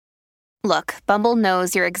Look, Bumble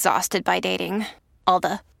knows you're exhausted by dating. All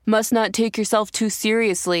the must not take yourself too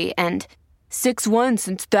seriously and 6'1"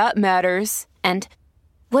 since that matters. And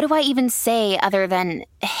what do I even say other than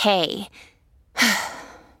hey?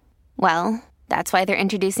 Well, that's why they're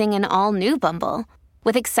introducing an all-new Bumble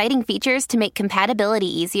with exciting features to make compatibility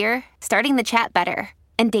easier, starting the chat better,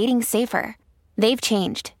 and dating safer. They've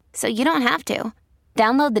changed, so you don't have to.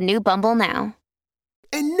 Download the new Bumble now.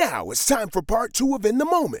 And now it's time for part 2 of In the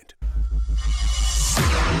Moment.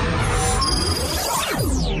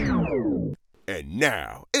 And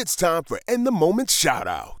now it's time for In the Moment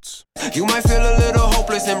shout-outs. You might feel a little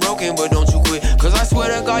hopeless and broken, but don't you quit. Cause I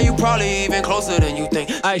swear to God, you probably even closer than you think.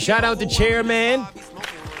 All right, shout out to Chairman.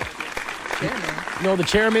 You know who the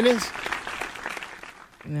chairman is?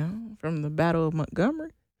 No, from the Battle of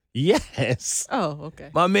Montgomery? Yes. Oh, okay.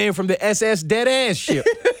 My man from the SS Dead Ass ship.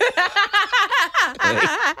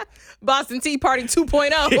 Boston Tea Party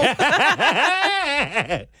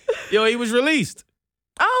 2.0. Yo, he was released.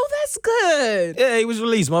 Oh, that's good. Yeah, he was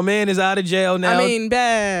released. My man is out of jail now. I mean,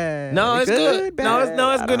 bad. No, it's good. Bad.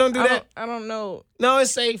 No, it's good. Don't do that. I don't know. No,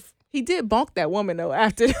 it's safe. He did bonk that woman, though,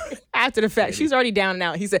 after the fact. She's already down and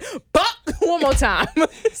out. He said, bonk one more time.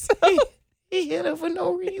 So, he hit her for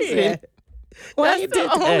no reason. Yeah. Why That's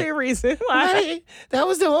the only reason why. That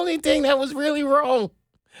was the only thing that was really wrong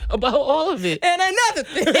about all of it. And another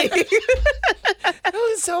thing. That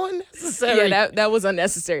was so unnecessary. Yeah, that was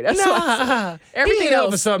unnecessary. That's why everything he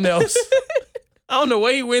else for something else. I don't know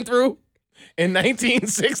what he went through in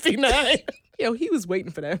 1969. Yo, he was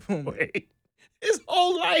waiting for that moment. His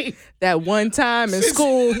whole life. That one time in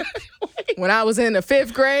school when I was in the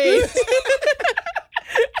 5th grade,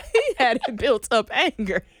 he had built up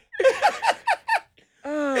anger.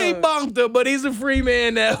 He bonked her, but he's a free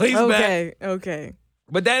man now. He's back. Okay.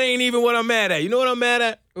 But that ain't even what I'm mad at. You know what I'm mad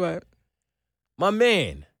at? What? My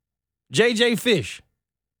man, JJ Fish,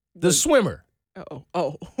 the swimmer.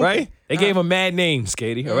 Oh. Right? They gave him mad names,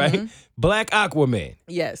 Katie, all right? Black Aquaman.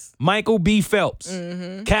 Yes. Michael B. Phelps.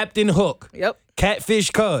 Captain Hook. Yep. Catfish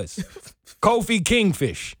Cuz. Kofi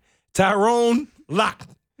Kingfish. Tyrone Lock.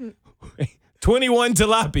 21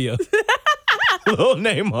 Tilapia. Lil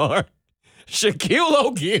Neymar. Shaquille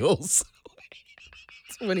O'Gills.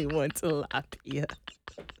 21 Tilapia.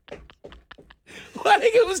 Why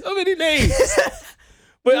they give him so many names?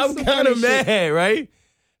 But I'm kind of mad, right?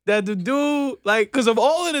 That the dude, like, because of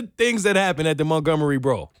all of the things that happened at the Montgomery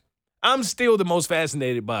Bro, I'm still the most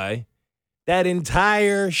fascinated by that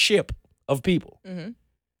entire ship of people. Mm-hmm.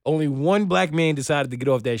 Only one black man decided to get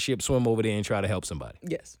off that ship, swim over there, and try to help somebody.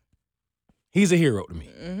 Yes. He's a hero to me.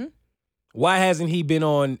 Mm-hmm. Why hasn't he been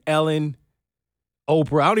on Ellen,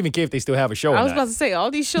 Oprah? I don't even care if they still have a show. I was about to say, all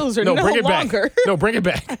these shows are bring it longer. Back. No, bring it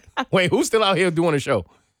back. Wait, who's still out here doing a show?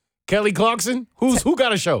 Kelly Clarkson? Who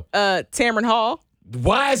got a show? Tamron Hall.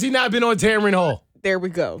 Why has he not been on Tamron Hall? There we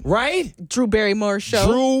go. Right? Drew Barrymore's show.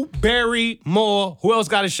 Drew Barrymore. Who else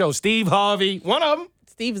got a show? Steve Harvey. One of them.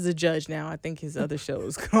 Steve is a judge now. I think his other show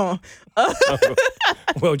is gone.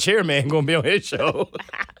 Well, Chairman gonna be on his show.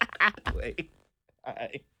 Wait. All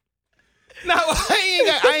right. No,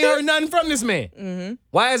 I ain't heard nothing from this man. Mm-hmm.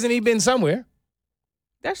 Why hasn't he been somewhere?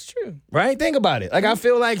 That's true. Right? Think about it. Like, I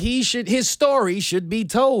feel like his story should be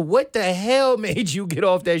told. What the hell made you get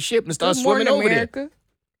off that ship and start swimming over America. there?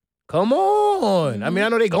 Come on. Mm-hmm. I mean, I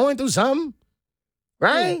know they going through something.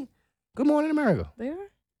 Right? Yeah. Good Morning America. They are?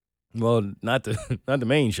 Well, not the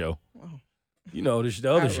main show. Oh. You know,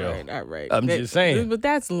 the other show. All right. I'm just saying. But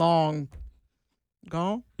that's long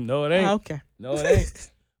gone. No, it ain't. Okay. No, it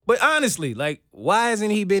ain't. But honestly, like, why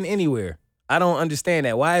hasn't he been anywhere? I don't understand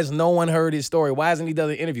that. Why has no one heard his story? Why hasn't he done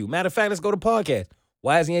an interview? Matter of fact, let's go to podcast.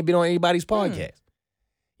 Why hasn't he been on anybody's podcast?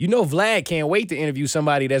 You know Vlad can't wait to interview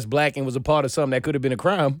somebody that's black and was a part of something that could have been a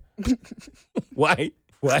crime. Why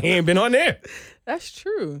he ain't been on there? That's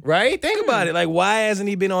true. Right? Think about it. Like, why hasn't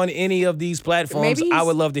he been on any of these platforms? I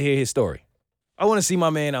would love to hear his story. I want to see my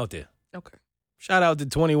man out there. Okay. Shout out to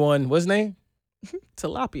 21. What's his name?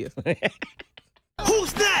 Tilapia.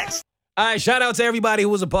 Who's next? All right, shout out to everybody who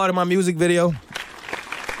was a part of my music video.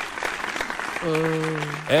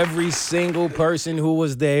 Every single person who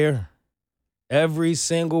was there. Every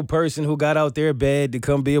single person who got out their bed to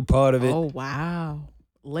come be a part of it. Oh, wow.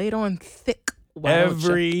 Laid on thick.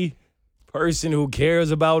 Every person who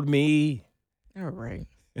cares about me. All right.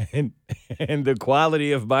 And the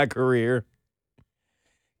quality of my career.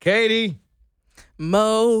 Katie.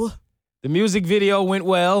 Mo. The music video went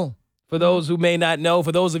well. For those who may not know,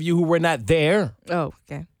 for those of you who were not there. Oh,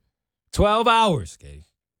 okay. 12 hours, Katie.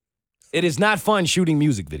 It is not fun shooting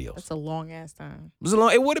music videos. That's a long-ass time.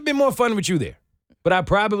 It would have been more fun with you there. But I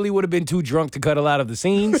probably would have been too drunk to cut a lot of the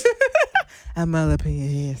scenes. I'm all up in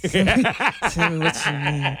your head. Tell me what you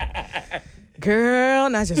need. Girl,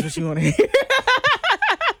 not just what you want to hear.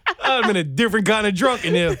 I've been a different kind of drunk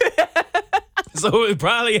in there. So it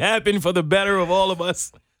probably happened for the better of all of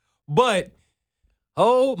us. But,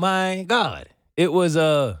 oh my God. It was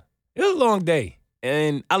a long day.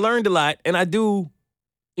 And I learned a lot. And I do,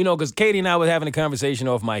 because Katie and I were having a conversation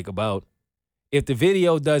off mic about if the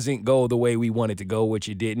video doesn't go the way we want it to go, which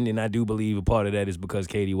it didn't, and I do believe a part of that is because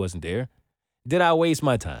Katie wasn't there, did I waste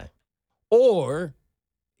my time? Or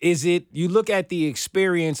is it you look at the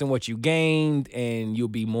experience and what you gained and you'll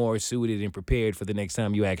be more suited and prepared for the next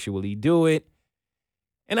time you actually do it?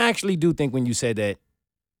 And I actually do think when you said that,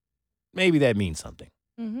 maybe that means something.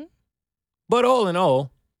 Mm-hmm. But all in all,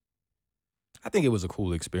 I think it was a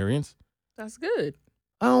cool experience. That's good.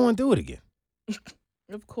 I don't want to do it again.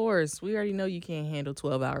 Of course. We already know you can't handle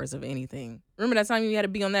 12 hours of anything. Remember that time you had to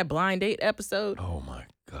be on that blind date episode? Oh, my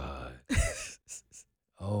God.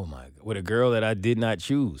 Oh, my God. With a girl that I did not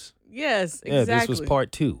choose. Yes, exactly. Yeah, this was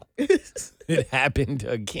part 2. It happened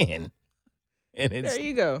again. And it's, there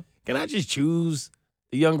you go. Can I just choose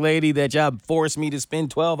the young lady that y'all forced me to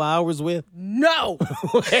spend 12 hours with? No.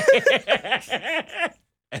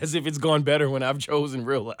 As if it's gone better when I've chosen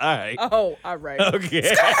real life. All right. Oh, all right. Okay.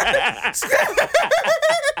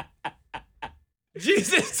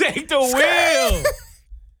 Jesus, take the wheel.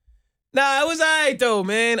 Nah, it was all right, though,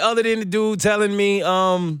 man. Other than the dude telling me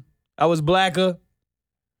I was blacker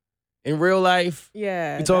in real life.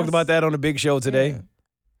 Yeah. We talked about that on the big show today. Yeah.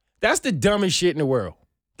 That's the dumbest shit in the world.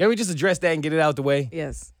 Can we just address that and get it out the way?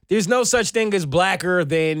 Yes. There's no such thing as blacker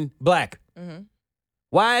than black. Mm-hmm.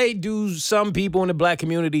 Why do some people in the black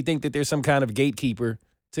community think that there's some kind of gatekeeper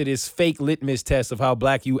to this fake litmus test of how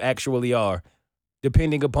black you actually are,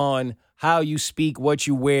 depending upon how you speak, what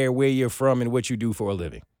you wear, where you're from, and what you do for a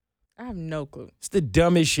living? I have no clue. It's the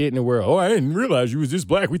dumbest shit in the world. Oh, I didn't realize you was this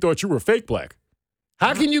black. We thought you were fake black.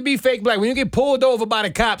 How can you be fake black? When you get pulled over by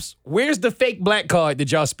the cops, where's the fake black card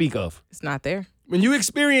that y'all speak of? It's not there. When you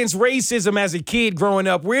experience racism as a kid growing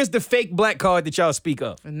up, where's the fake black card that y'all speak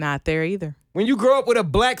of? Not there either. When you grow up with a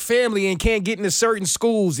black family and can't get into certain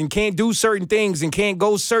schools and can't do certain things and can't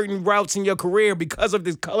go certain routes in your career because of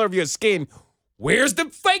the color of your skin, where's the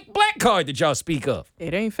fake black card that y'all speak of?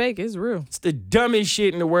 It ain't fake. It's real. It's the dumbest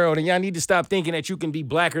shit in the world, and y'all need to stop thinking that you can be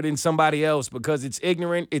blacker than somebody else because it's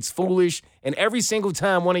ignorant, it's foolish, and every single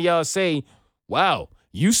time one of y'all say, wow,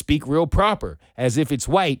 you speak real proper, as if it's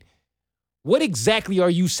white, what exactly are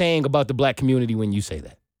you saying about the black community when you say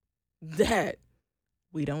that? That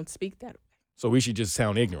we don't speak that way. So we should just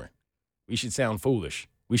sound ignorant. We should sound foolish.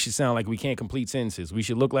 We should sound like we can't complete sentences. We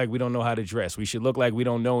should look like we don't know how to dress. We should look like we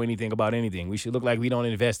don't know anything about anything. We should look like we don't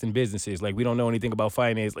invest in businesses, like we don't know anything about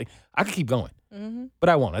finance. Like I could keep going, but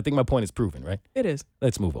I won't. I think my point is proven, right? It is.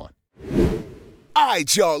 Let's move on. All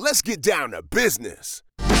right, y'all, let's get down to business.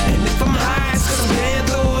 And if I'm high, it's 'cause I'm paying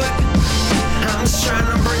through it. I'm just trying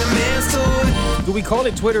to bring a man's to it. Do we call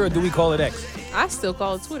it Twitter or do we call it X? I still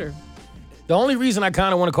call it Twitter. The only reason I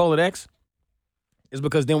kind of want to call it X is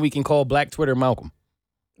because then we can call Black Twitter Malcolm.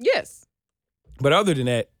 Yes. But other than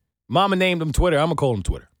that, Mama named him Twitter. I'm going to call him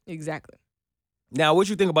Twitter. Exactly. Now, what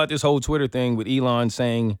you think about this whole Twitter thing with Elon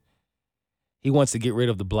saying he wants to get rid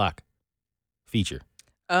of the block feature?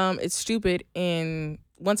 It's stupid. And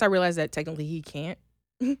once I realized that technically he can't,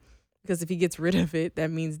 because if he gets rid of it, that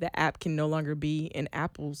means the app can no longer be in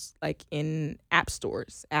Apple's, like in app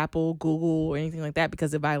stores, Apple, Google, or anything like that,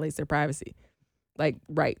 because it violates their privacy, like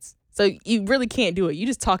rights. So you really can't do it. You're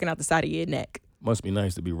just talking out the side of your neck. Must be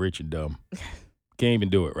nice to be rich and dumb. Can't even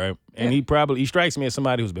do it, right? And he strikes me as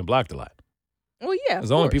somebody who's been blocked a lot. Well, yeah. There's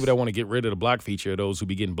only people that want to get rid of the block feature are those who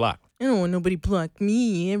be getting blocked. I don't want nobody block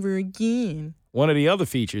me ever again. One of the other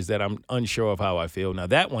features that I'm unsure of how I feel. Now,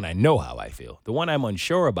 that one I know how I feel. The one I'm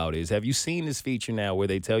unsure about is, have you seen this feature now where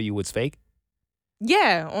they tell you it's fake?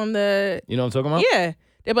 Yeah, on the... You know what I'm talking about? Yeah.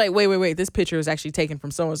 They're like, wait, this picture is actually taken from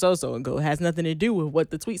so-and-so and go. It has nothing to do with what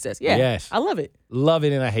the tweet says. Yeah, yes. I love it. Love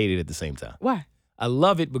it and I hate it at the same time. Why? I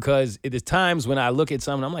love it because there's times when I look at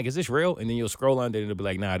something, I'm like, is this real? And then you'll scroll under and it'll be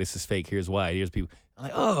like, nah, this is fake. Here's why. Here's people. I'm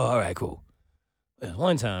like, oh, all right, cool.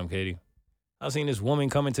 One time, Katie, I seen this woman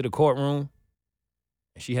come into the courtroom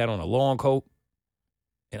and she had on a long coat.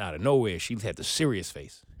 And out of nowhere, she had the serious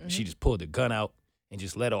face. Mm-hmm. And she just pulled the gun out and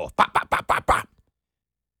just let off. Pop, pop, pop, pop, pop.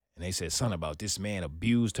 And they said something about this man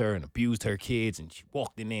abused her and abused her kids. And she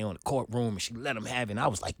walked in there on the courtroom and she let him have it. And I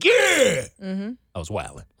was like, yeah. Mm-hmm. I was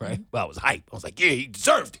wilding, right? Mm-hmm. But I was hyped. I was like, yeah, he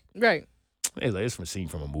deserved it. Right. It's like, it's from a scene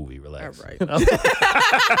from a movie. Relax. All right.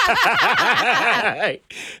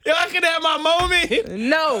 Y'all can have my moment.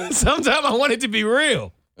 No. Sometimes I want it to be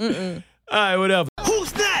real. Mm-mm. All right, whatever.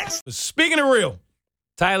 Who's next? next? Speaking of real,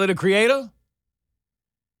 Tyler, the Creator,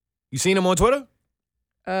 you seen him on Twitter?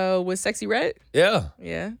 With Sexy Red? Yeah.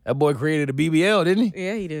 Yeah. That boy created a BBL, didn't he?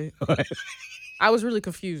 Yeah, he did. I was really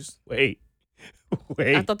confused. Wait.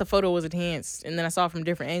 I thought the photo was enhanced, and then I saw it from a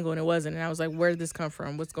different angle, and it wasn't. And I was like, where did this come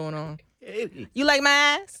from? What's going on? You like my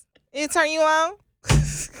ass? It turn you on?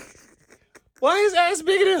 Why is ass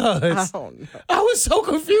bigger than hers? I don't know. I was so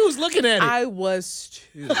confused looking at it. I was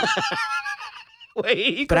too.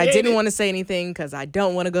 Wait, But I didn't want to say anything because I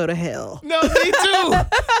don't want to go to hell. No, me too.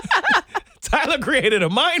 Tyler created a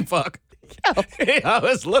mind fuck. I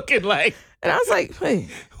was looking like, And I was like, wait,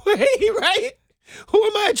 right? Who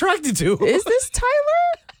am I attracted to? is this Tyler?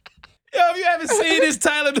 Yo, if you haven't seen this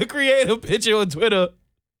Tyler the Creator picture on Twitter,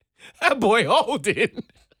 that boy holding.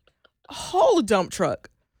 Whole dump truck.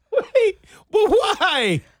 Wait, but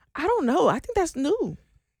why? I don't know. I think that's new.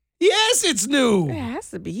 Yes, it's new. It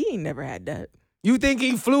has to be. He ain't never had that. You think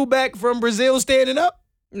he flew back from Brazil standing up?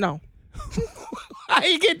 No. How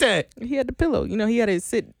you get that? He had the pillow. You know, he had to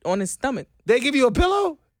sit on his stomach. They give you a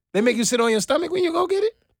pillow? They make you sit on your stomach when you go get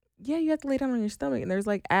it? Yeah, you have to lay down on your stomach. And there's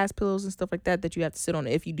like ass pillows and stuff like that you have to sit on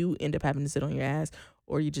if you do end up having to sit on your ass.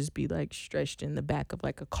 Or you just be like stretched in the back of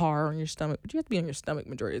like a car on your stomach. But you have to be on your stomach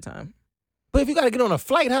majority of the time. But if you got to get on a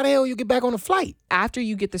flight, how the hell you get back on a flight? After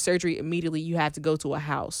you get the surgery, immediately you have to go to a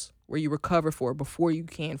house where you recover for before you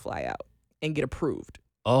can fly out and get approved.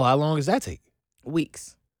 Oh, how long does that take?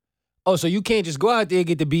 Weeks. Oh, so you can't just go out there,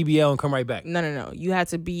 get the BBL, and come right back? No. You have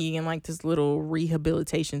to be in like this little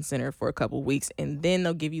rehabilitation center for a couple of weeks, and then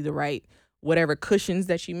they'll give you the right whatever cushions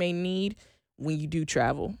that you may need when you do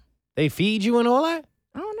travel. They feed you and all that?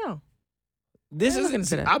 I don't know. This I'm looking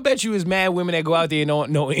into that. I bet you it's mad women that go out there and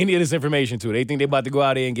don't know any of this information too. They think they about to go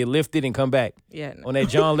out there and get lifted and come back. Yeah. No. On that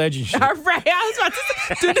John Legend shit. All right. I was about to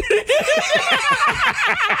say.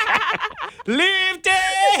 Lifted!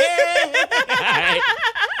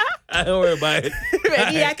 I don't worry about it.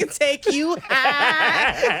 Maybe I can take you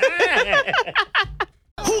high.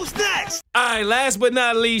 Who's next? All right, last but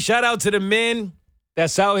not least, shout out to the men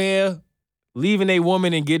that's out here leaving a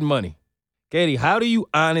woman and getting money. Katie, how do you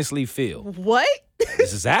honestly feel? What?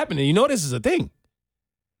 This is happening. You know this is a thing.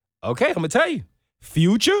 Okay, I'm going to tell you.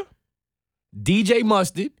 Future, DJ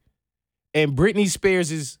Mustard, and Britney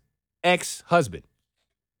Spears' ex-husband.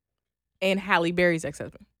 And Halle Berry's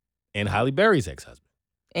ex-husband. And Halle Berry's ex-husband.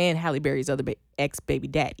 And Halle Berry's other ex-baby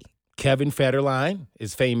daddy. Kevin Federline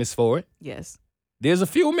is famous for it. Yes. There's a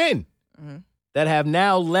few men that have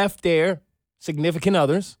now left their significant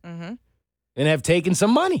others and have taken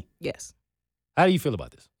some money. Yes. How do you feel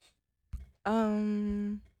about this? I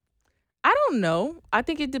don't know. I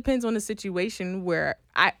think it depends on the situation where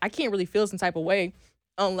I can't really feel some type of way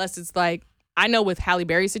unless it's like, I know with Halle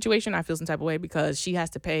Berry's situation, I feel some type of way because she has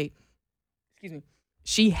to pay,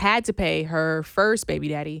 she had to pay her first baby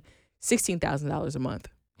daddy $16,000 a month.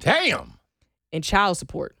 Damn. In child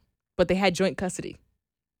support, but they had joint custody.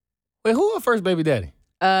 Wait, who her first baby daddy?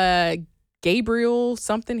 Gabriel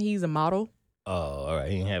something. He's a model. Oh, all right.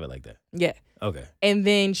 He didn't have it like that. Yeah. Okay. And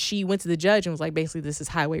then she went to the judge and was like, basically, this is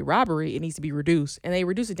highway robbery. It needs to be reduced. And they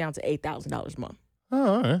reduced it down to $8,000 a month. Oh,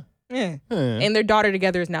 all right. Yeah. Hmm. And their daughter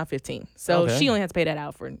together is now 15. So Okay. she only has to pay that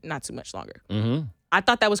out for not too much longer. Mm-hmm. I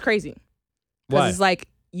thought that was crazy. Why? Because it's like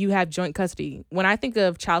you have joint custody. When I think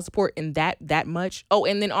of child support and that much. Oh,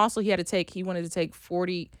 and then also he wanted to take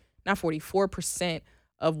 4%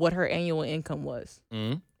 of what her annual income was.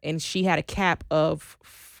 Mm-hmm. And she had a cap of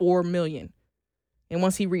 $4 million. And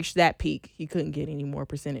once he reached that peak, he couldn't get any more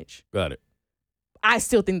percentage. Got it. I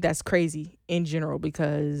still think that's crazy in general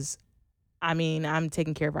because, I mean, I'm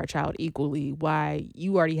taking care of our child equally. Why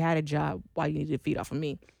you already had a job, why you needed to feed off of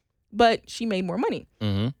me? But she made more money.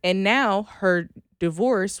 Mm-hmm. And now her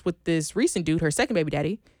divorce with this recent dude, her second baby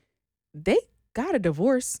daddy, they got a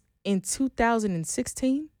divorce in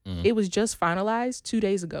 2016. Mm-hmm. It was just finalized 2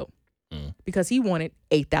 days ago because he wanted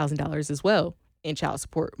 $8,000 as well in child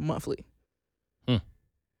support monthly.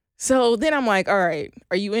 So then I'm like, all right,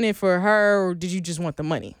 are you in it for her or did you just want the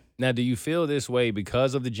money? Now, do you feel this way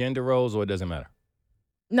because of the gender roles or it doesn't matter?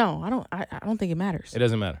 No, I don't think it matters. It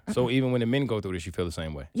doesn't matter. So even when the men go through this, you feel the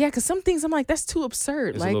same way? Yeah, because some things I'm like, that's too absurd.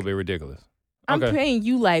 It's like, a little bit ridiculous. I'm Okay. paying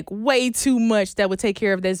you like way too much that would take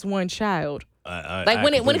care of this one child. Like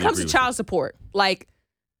when it comes to child support, like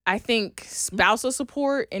I think spousal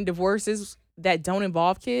support and divorces that don't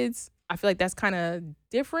involve kids, I feel like that's kind of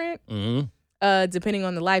different. Mm-hmm. Depending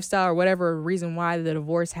on the lifestyle or whatever reason why the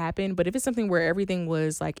divorce happened. But if it's something where everything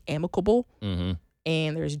was like amicable and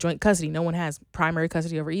there's joint custody, no one has primary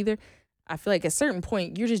custody over either, I feel like at a certain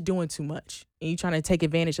point, you're just doing too much and you're trying to take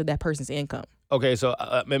advantage of that person's income. Okay, so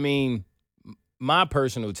I mean, my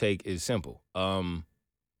personal take is simple.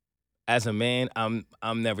 As a man, I'm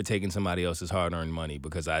never taking somebody else's hard-earned money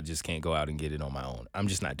because I just can't go out and get it on my own. I'm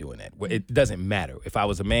just not doing that. It doesn't matter. If I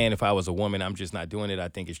was a man, if I was a woman, I'm just not doing it. I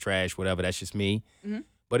think it's trash, whatever. That's just me. Mm-hmm.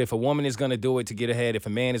 But if a woman is going to do it to get ahead, if a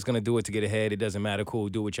man is going to do it to get ahead, it doesn't matter. Cool,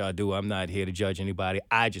 do what y'all do. I'm not here to judge anybody.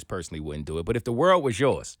 I just personally wouldn't do it. But if the world was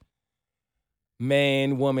yours,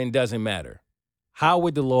 man, woman, doesn't matter. How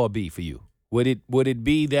would the law be for you? Would it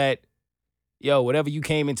be that, yo, whatever you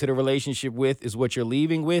came into the relationship with is what you're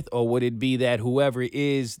leaving with? Or would it be that whoever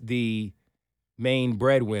is the main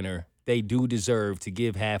breadwinner, they do deserve to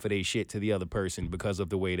give half of their shit to the other person because of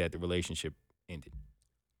the way that the relationship ended?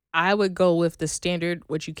 I would go with the standard.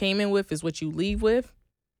 What you came in with is what you leave with.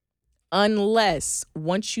 Unless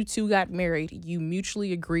once you two got married, you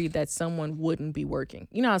mutually agreed that someone wouldn't be working.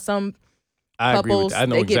 You know how some couples,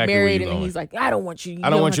 they get married and he's like, I don't want you. I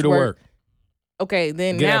don't want you to work. Okay,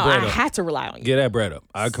 then now I had to rely on you. Get that bread up.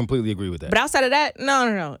 I completely agree with that. But outside of that,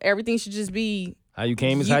 no. Everything should just be how you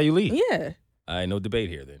came is how you leave. Yeah. All right, no debate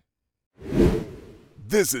here then.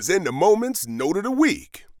 This is In the Moment's Note of the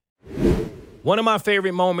Week. One of my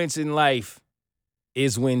favorite moments in life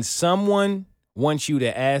is when someone wants you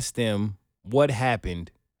to ask them what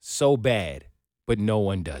happened so bad, but no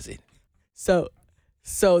one does it. So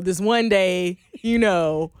this one day, you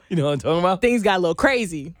know what I'm talking about? Things got a little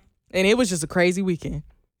crazy, and it was just a crazy weekend.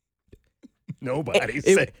 Nobody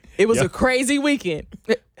said it was a crazy weekend.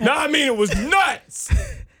 No, I mean it was nuts.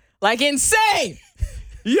 Like insane.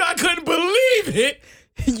 Yeah, I couldn't believe it.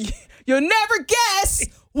 You'll never guess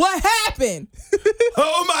what happened.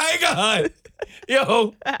 Oh my God.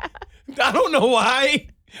 Yo, I don't know why,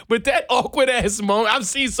 but that awkward ass moment, I've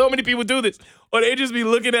seen so many people do this. Or they just be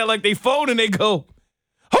looking at like they phone and they go,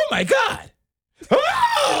 oh my God.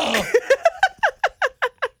 Oh!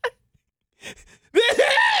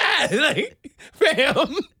 Like,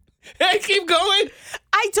 fam, hey, keep going.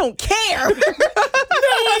 I don't care. No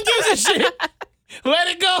one gives a shit. Let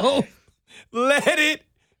it go. Let it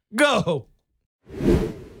go.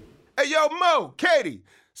 Hey, yo, Mo, Katie,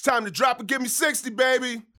 it's time to drop and give me 60,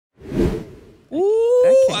 baby.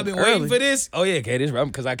 Ooh, I've been waiting for this. Oh, yeah, Katie,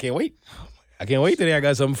 because I can't wait. I can't wait today. I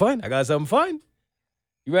got something fun.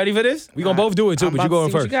 You ready for this? We gonna both do it, too, but you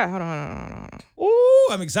going first. What you got? Hold on. Ooh,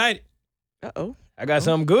 I'm excited. Uh-oh. I got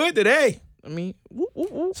something good today. I mean,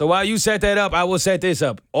 So while you set that up, I will set this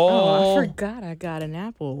up. Oh, I forgot I got an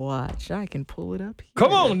Apple Watch. I can pull it up here.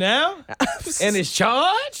 Come on now. And it's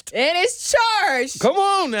charged? Come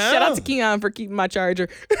on now. Shout out to Keon for keeping my charger.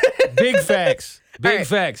 Big facts.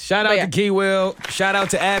 Facts. Shout out to Key Will. Shout out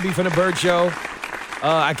to Abby from the Bird Show.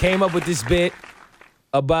 I came up with this bit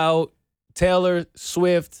about Taylor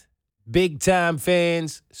Swift, big time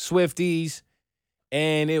fans, Swifties.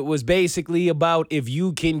 And it was basically about if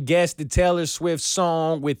you can guess the Taylor Swift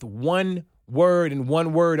song with one word and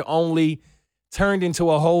one word only, turned into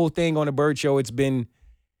a whole thing on the Bird Show. It's been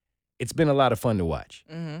a lot of fun to watch.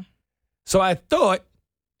 Mm-hmm. So I thought,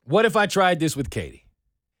 what if I tried this with Katie?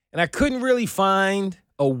 And I couldn't really find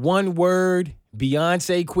a one-word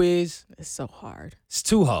Beyonce quiz. It's so hard. It's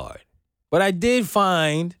too hard. But I did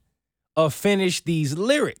find a Finish These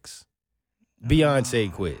Lyrics Beyonce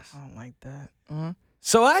quiz. I don't like that. Uh-huh.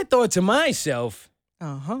 So I thought to myself,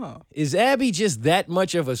 is Abby just that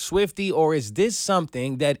much of a Swiftie, or is this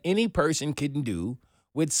something that any person can do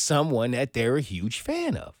with someone that they're a huge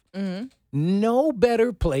fan of? Mm-hmm. No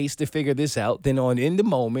better place to figure this out than on In the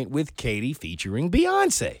Moment with Katie featuring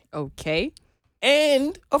Beyonce. Okay.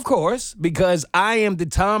 And, of course, because I am the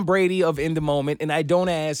Tom Brady of In the Moment and I don't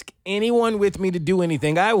ask anyone with me to do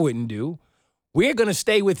anything I wouldn't do, we're going to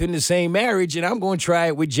stay within the same marriage, and I'm going to try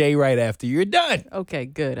it with Jay right after you're done. Okay,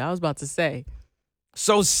 good. I was about to say.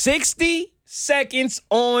 So 60 seconds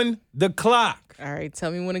on the clock. All right, tell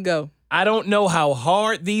me when to go. I don't know how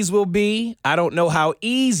hard these will be. I don't know how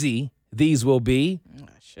easy these will be. Oh,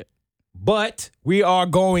 shit. But we are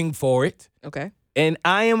going for it. Okay. And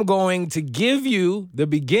I am going to give you the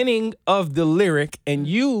beginning of the lyric, and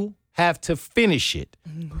you have to finish it.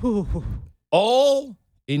 Ooh. All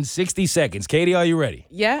in 60 seconds. Katie, are you ready?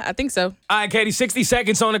 Yeah, I think so. All right, Katie, 60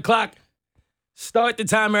 seconds on the clock. Start the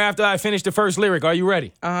timer after I finish the first lyric. Are you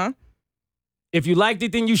ready? Uh-huh. If you liked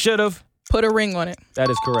it, then you should have. Put a ring on it. That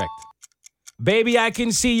is correct. Baby, I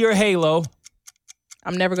can see your halo.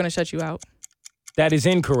 I'm never going to shut you out. That is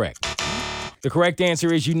incorrect. The correct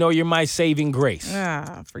answer is you know you're my saving grace.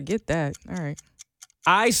 Forget that. All right.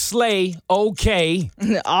 I slay okay.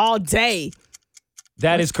 All day.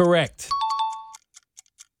 That is correct.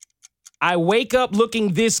 I wake up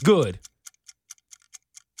looking this good.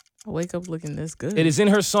 I wake up looking this good. It is in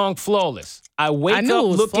her song Flawless. I wake knew up it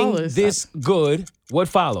was looking flawless. this good. What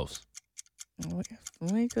follows?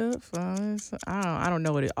 Wake up, flawless. I don't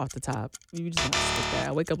know it off the top. You just have to skip that.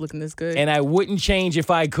 I wake up looking this good. And I wouldn't change if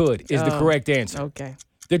I could, is the correct answer. Okay.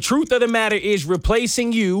 The truth of the matter is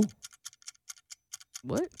replacing you.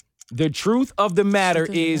 What? The truth of the matter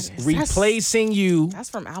is replacing you. That's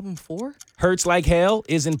from album 4? Hurts like hell,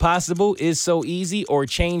 is impossible, is so easy, or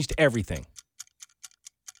changed everything.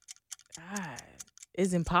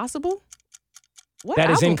 Is impossible? What That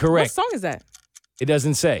is album? incorrect. What song is that? It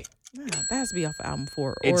doesn't say. That has to be off of album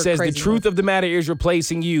 4. It or says the Crazy truth Love. of the matter is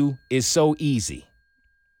replacing you is so easy.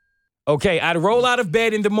 Okay, I'd roll out of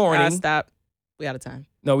bed in the morning. Stop. We out of time.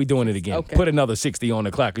 No, we doing it again. Okay. Put another 60 on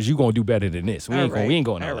the clock because you're going to do better than this. We ain't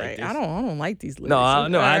going out All like right. this. I don't like these lyrics. No,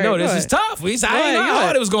 I know this is tough. I didn't know how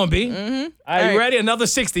hard it was going to be. Mm-hmm. Are you ready? Another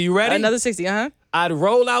 60. You ready? Another 60, uh-huh. I'd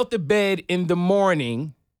roll out the bed in the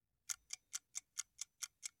morning.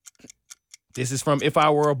 This is from If I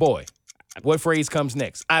Were a Boy. What phrase comes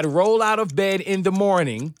next? I'd roll out of bed in the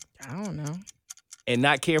morning. I don't know. And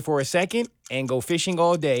not care for a second and go fishing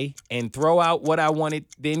all day and throw out what I wanted,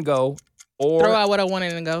 then go. Or Throw out what I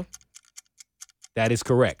wanted and go. that is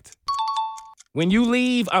correct. When you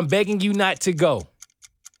leave, I'm begging you not to go.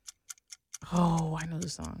 Oh, I know the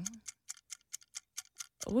song.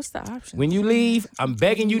 What's the option? When you leave, I'm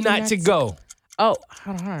begging you not to go. Oh,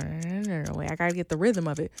 hold on. No, wait. I got to get the rhythm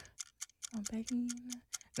of it. I'm begging you not.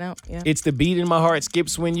 No, yeah. It's the beat in my heart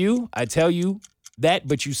skips when I tell you that,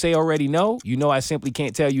 but you say already no. You know I simply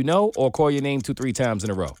can't tell you no, or call your name 2-3 times in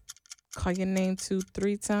a row. Call your name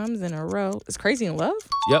 2-3 times in a row. It's Crazy in Love?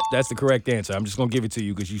 Yep, that's the correct answer. I'm just going to give it to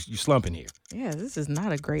you because you slumping here. Yeah, this is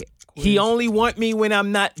not a great quiz. He only want me when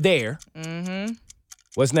I'm not there. Mm-hmm.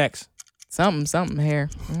 What's next? Something hair.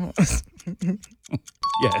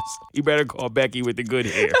 Yes. You better call Becky with the good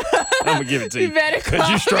hair. I'm going to give it to you. You better call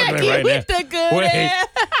you're struggling Becky right with now. the good Wait. hair.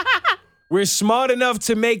 We're smart enough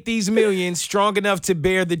to make these millions, strong enough to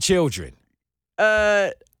bear the children.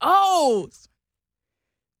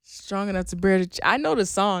 Strong enough to bear the... I know the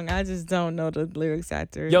song. I just don't know the lyrics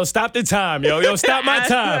after it. Yo, stop the time, yo. Yo, stop my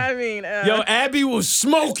time. I mean... Yo, Abby will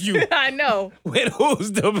smoke you. I know. With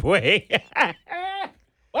Who's the Way?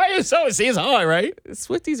 Why are you so... See, it's hard, right?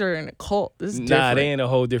 Swifties are in a cult. This is Nah, different. they in a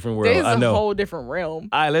whole different world. There's I know. a whole different realm.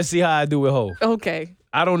 All right, let's see how I do with Hov. Okay.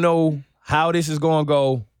 I don't know how this is going to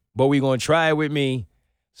go, but we're going to try it with me.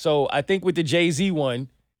 So I think with the Jay-Z one,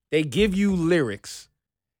 they give you lyrics,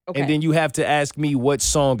 Okay. and then you have to ask me what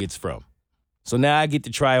song it's from. So now I get to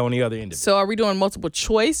try on the other end of it. So are we doing multiple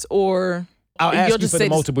choice or... I'll you'll ask you just for say the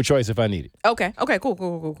this- multiple choice if I need it. Okay. Okay, cool.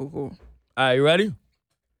 All right, you ready?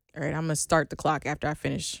 All right, I'm going to start the clock after I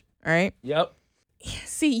finish. All right? Yep.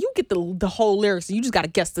 See, you get the whole lyrics. You just got to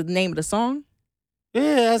guess the name of the song.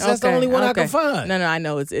 Yeah, that's the Okay, only one I okay. can find. No, I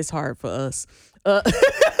know it's hard for us. Facts,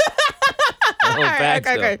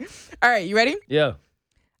 Okay. All right, you ready? Yeah.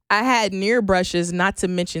 I had near brushes, not to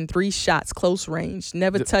mention 3 shots, close range,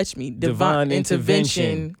 never touch me, divine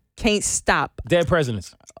intervention, can't stop. Dead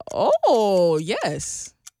Presidents. Oh,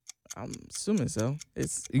 yes. I'm assuming so.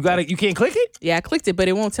 It's You got it. You can't click it? Yeah, I clicked it, but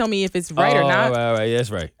it won't tell me if it's right or not. All right. Yeah,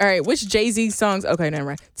 that's right. All right, which Jay-Z songs? Okay, never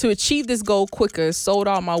mind. To achieve this goal quicker, sold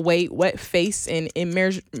all my weight, wet face, and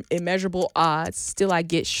immeasurable odds. Still, I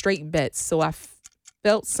get straight bets. So I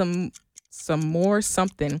felt some more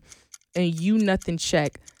something, and you nothing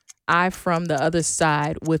check. I from the other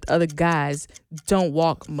side with other guys don't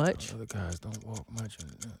walk much. Other guys don't walk much.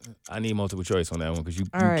 I need multiple choice on that one because you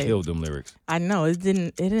right. killed them lyrics. I know it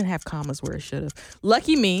didn't have commas where it should have.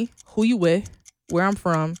 Lucky me, who you with, where I'm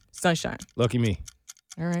from, sunshine. Lucky me.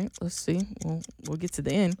 All right, let's see. We'll get to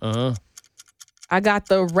the end. Uh-huh. I got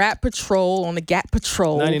the Rap Patrol on the Gap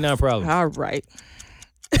Patrol. 99 Problems. All right.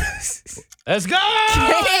 Let's go!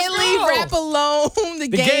 Can't leave rap alone. The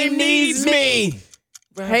game needs me.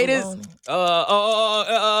 Haters.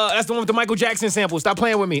 That's the one with the Michael Jackson sample. Stop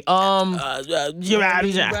playing with me.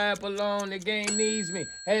 Yeah. Rap alone, the game needs me.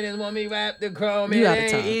 Haters want me rap the chrome. You It out of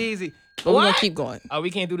ain't time. easy. But we're What? going to keep going. Oh,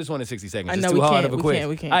 we can't do this one in 60 seconds. I It's know too we hard can't, of a we quiz. can't,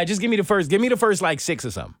 we can't. All right, just give me the first like 6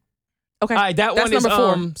 or something. Okay. All right, that That's one is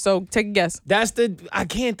number 4. So take a guess. That's I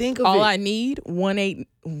can't think of All it. I need,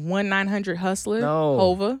 1-900 Hustler. No.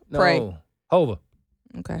 Hova. No. Pray. Hova.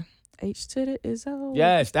 Okay. H to the is O.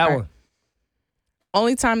 Yes, that All right. one.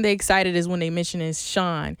 Only time they excited is when they mention is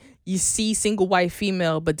Sean. You see single white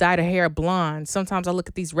female, but dyed her hair blonde. Sometimes I look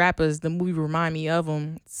at these rappers, the movie remind me of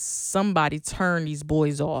them. Somebody turn these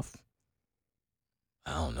boys off.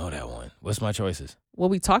 I don't know that one. What's my choices? What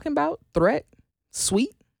we talking about? Threat?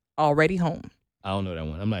 Sweet? Already home. I don't know that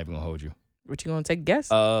one. I'm not even gonna hold you. What you gonna take a guess?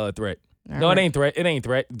 Threat. All No, right. it ain't threat. It ain't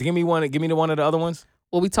threat. Give me one. Give me the one of the other ones.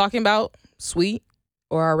 What we talking about? Sweet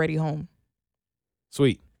or already home?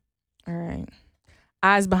 Sweet. All right.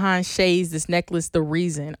 Eyes behind shades, this necklace, the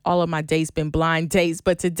reason. All of my dates been blind dates,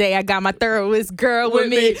 but today I got my thoroughest girl with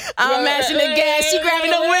me. I'm mashing the gas, she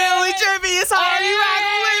grabbing the wheel, we tripping, it's hard, you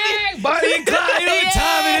rocking with me. Bonnie and Clyde, you know what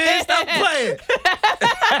time it is. Stop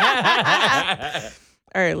playing.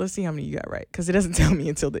 All right, let's see how many you got right, because it doesn't tell me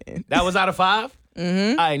until the end. That was out of 5?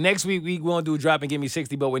 Mm-hmm. All right, next week we going to do Drop and Give Me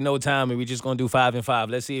 60, but with no time, and we just going to do 5 and 5.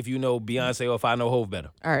 Let's see if you know Beyonce or if I know Hov better.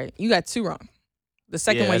 All right, you got 2 wrong. The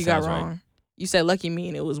second Yeah, one that you got sounds right. wrong. You said Lucky Me,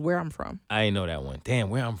 and it was where I'm from. I ain't know that one. Damn,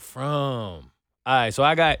 where I'm from. All right,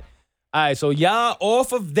 so y'all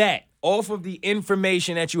off of that, off of the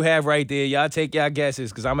information that you have right there, y'all take y'all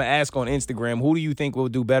guesses, because I'm going to ask on Instagram, who do you think will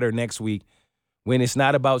do better next week when it's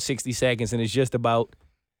not about 60 seconds and it's just about,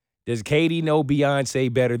 does Katie know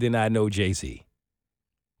Beyonce better than I know Jay-Z?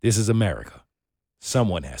 This is America.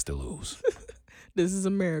 Someone has to lose. This is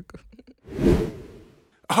America.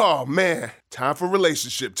 Oh, man. Time for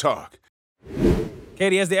relationship talk.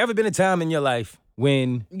 Katie, has there ever been a time in your life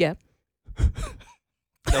when... Yeah.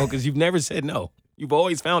 No, because you've never said no. You've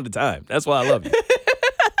always found a time. That's why I love you.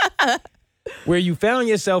 Where you found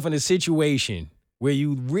yourself in a situation where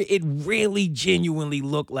it really genuinely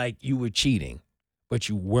looked like you were cheating, but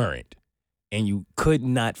you weren't, and you could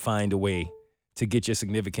not find a way to get your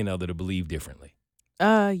significant other to believe differently.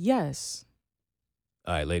 Yes.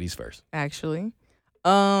 All right, ladies first. Actually.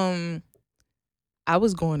 I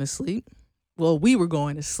was going to sleep. Well, we were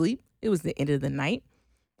going to sleep. It was the end of the night.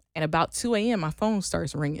 And about 2 a.m., my phone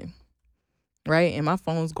starts ringing, right? And my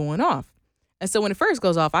phone's going off. And so when it first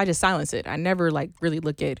goes off, I just silence it. I never, really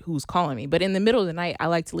look at who's calling me. But in the middle of the night, I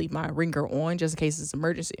like to leave my ringer on just in case it's an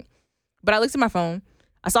emergency. But I looked at my phone.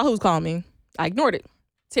 I saw who was calling me. I ignored it.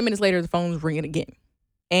 10 minutes later, the phone's ringing again.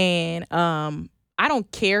 And I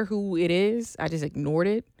don't care who it is. I just ignored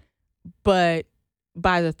it. But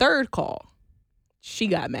by the third call, she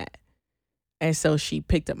got mad. And so she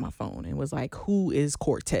picked up my phone and was like, who is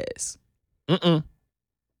Cortez? And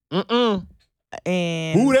Who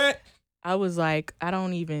that? I was like, I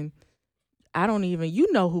don't even,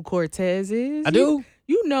 you know who Cortez is? I do.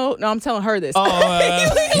 You know, no, I'm telling her this.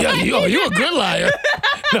 Yeah, you're a good liar.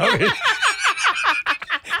 No,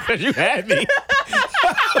 because you had me.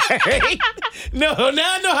 No,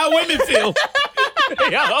 now I know how women feel.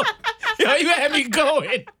 Yo, you had me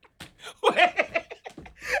going.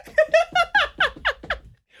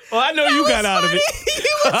 Oh, I know you got out of it.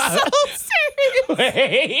 You were so serious.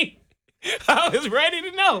 Wait. I was ready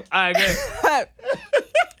to know. All right, good.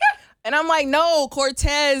 And I'm like, no,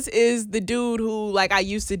 Cortez is the dude who, I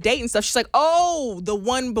used to date and stuff. She's like, oh, the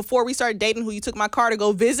one before we started dating who you took my car to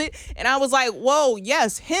go visit. And I was like, whoa,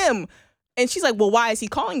 yes, him. And she's like, well, why is he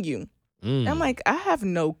calling you? And I'm like, I have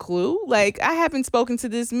no clue. I haven't spoken to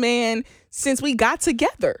this man since we got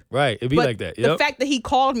together. Right, it'd be But like that. The fact that he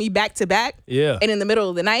called me back to back Yeah. and in the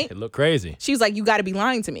middle of the night, It looked crazy. she was like, you got to be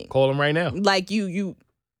lying to me. Call him right now.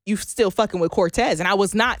 You still fucking with Cortez. And I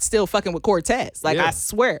was not still fucking with Cortez. Yeah. I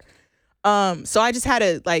swear. So I just had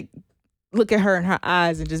to look at her in her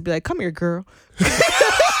eyes and just be like, come here, girl.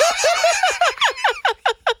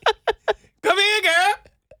 Come here, girl.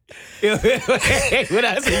 When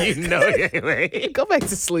I say you know, Go back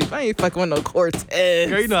to sleep. I ain't fucking with no Cortez.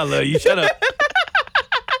 girl, you know I love you. Shut up.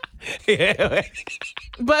 Yeah.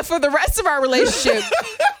 But for the rest of our relationship,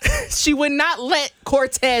 she would not let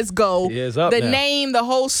Cortez go. Yeah, it's up the now. name, the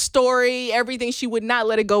whole story, everything. She would not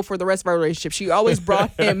let it go for the rest of our relationship. She always brought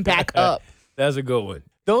him back up. That's a good one.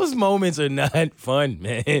 Those moments are not fun,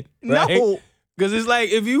 man. Right? No. Because it's like,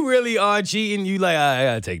 if you really are cheating, you I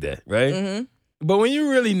gotta take that, right? Mm-hmm. But when you're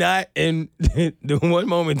really not, and the one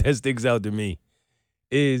moment that sticks out to me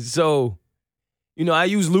is, I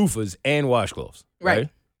use loofahs and washcloths, right?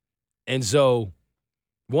 And so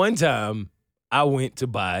one time I went to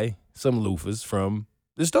buy some loofahs from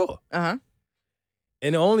the store. Uh-huh.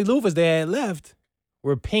 And the only loofahs they had left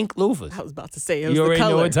were pink loofahs. I was about to say, it was You the already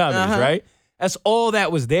color. know what time it is, right? That's all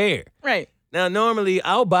that was there. Right. Now, normally,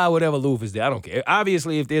 I'll buy whatever loofahs there. I don't care.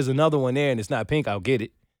 Obviously, if there's another one there and it's not pink, I'll get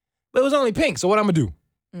it. But it was only pink, so what I'm going to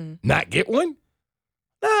do? Not get one?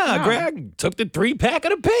 Nah, No. Greg took the 3-pack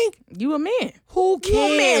of the pink. You a man. Who cares? You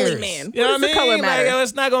a manly man. You know What what does I the color mean? matter?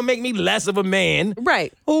 It's not going to make me less of a man.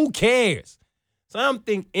 Right. Who cares? So I don't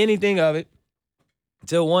think anything of it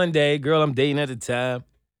until one day, girl I'm dating at the time,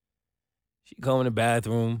 she come in the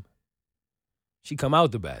bathroom. She come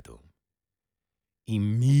out the bathroom.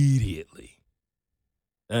 Immediately,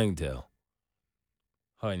 I can tell,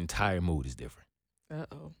 her entire mood is different.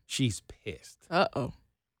 Uh-oh. She's pissed. Uh-oh.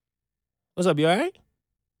 What's up, you all right?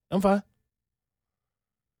 I'm fine.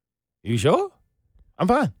 You sure? I'm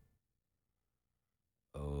fine.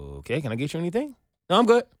 Okay, can I get you anything? No, I'm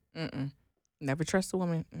good. Never trust a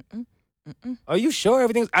woman. Are you sure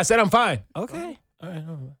everything's... I said I'm fine. Okay. All right.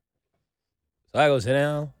 So I go sit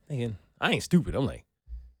down thinking, I ain't stupid. I'm like,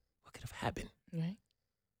 what could have happened? Right.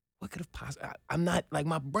 What could have possibly... I'm not like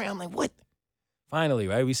my brain. I'm like, what? Finally,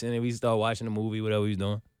 right? We sitting there, we start watching the movie, whatever he's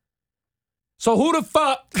doing. So who the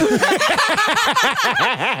fuck? That's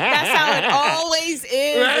how it always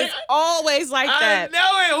is. Right? It's always like that. I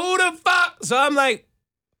know it. Who the fuck? So I'm like,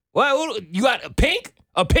 what? You got a pink?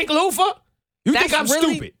 A pink loofah? You think I'm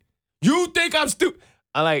stupid? You think I'm stupid?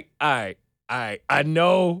 I'm like, all right. I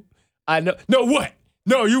know. No, what?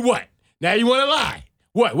 No, you what? Now you want to lie.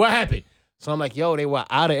 What happened? So I'm like, yo, they were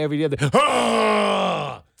out of every other.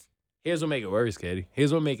 Ah! Here's what make it worse, Katie.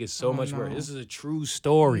 Here's what make it so much worse. This is a true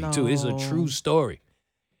story, too. This is a true story.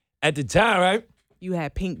 At the time, right? You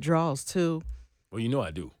had pink draws, too. Well, you know I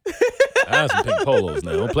do. I have some pink polos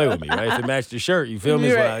now. Don't play with me, right? If it matched your shirt, you feel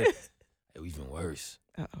me? Right. So even worse.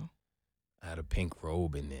 Uh-oh. I had a pink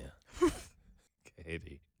robe in there.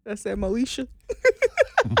 Katie. That's that Moesha.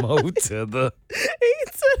 Mo to the...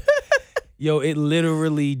 Yo, it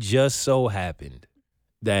literally just so happened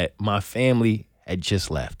that my family had just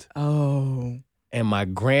left. Oh. And my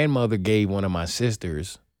grandmother gave one of my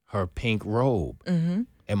sisters her pink robe. Mm-hmm.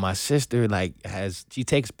 And my sister, she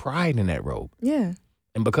takes pride in that robe. Yeah.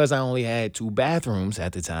 And because I only had 2 bathrooms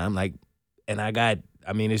at the time,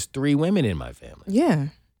 there's 3 women in my family. Yeah.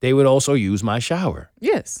 They would also use my shower.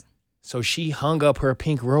 Yes. So she hung up her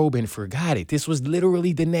pink robe and forgot it. This was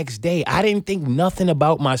literally the next day. I didn't think nothing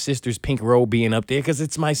about my sister's pink robe being up there because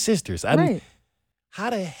it's my sister's. Right. How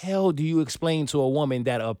the hell do you explain to a woman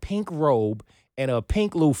that a pink robe and a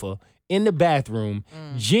pink loofah in the bathroom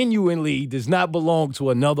genuinely does not belong to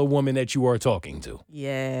another woman that you are talking to?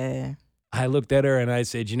 Yeah. I looked at her and I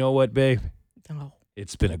said, you know what, babe? Oh.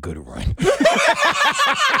 It's been a good run.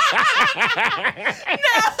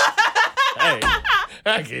 Hey,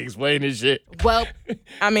 I can't explain this shit. Well,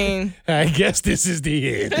 I mean. I guess this is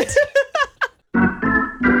the end.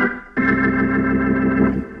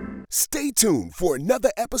 Stay tuned for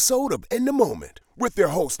another episode of In the Moment with their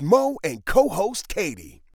host Mo and co-host Katie.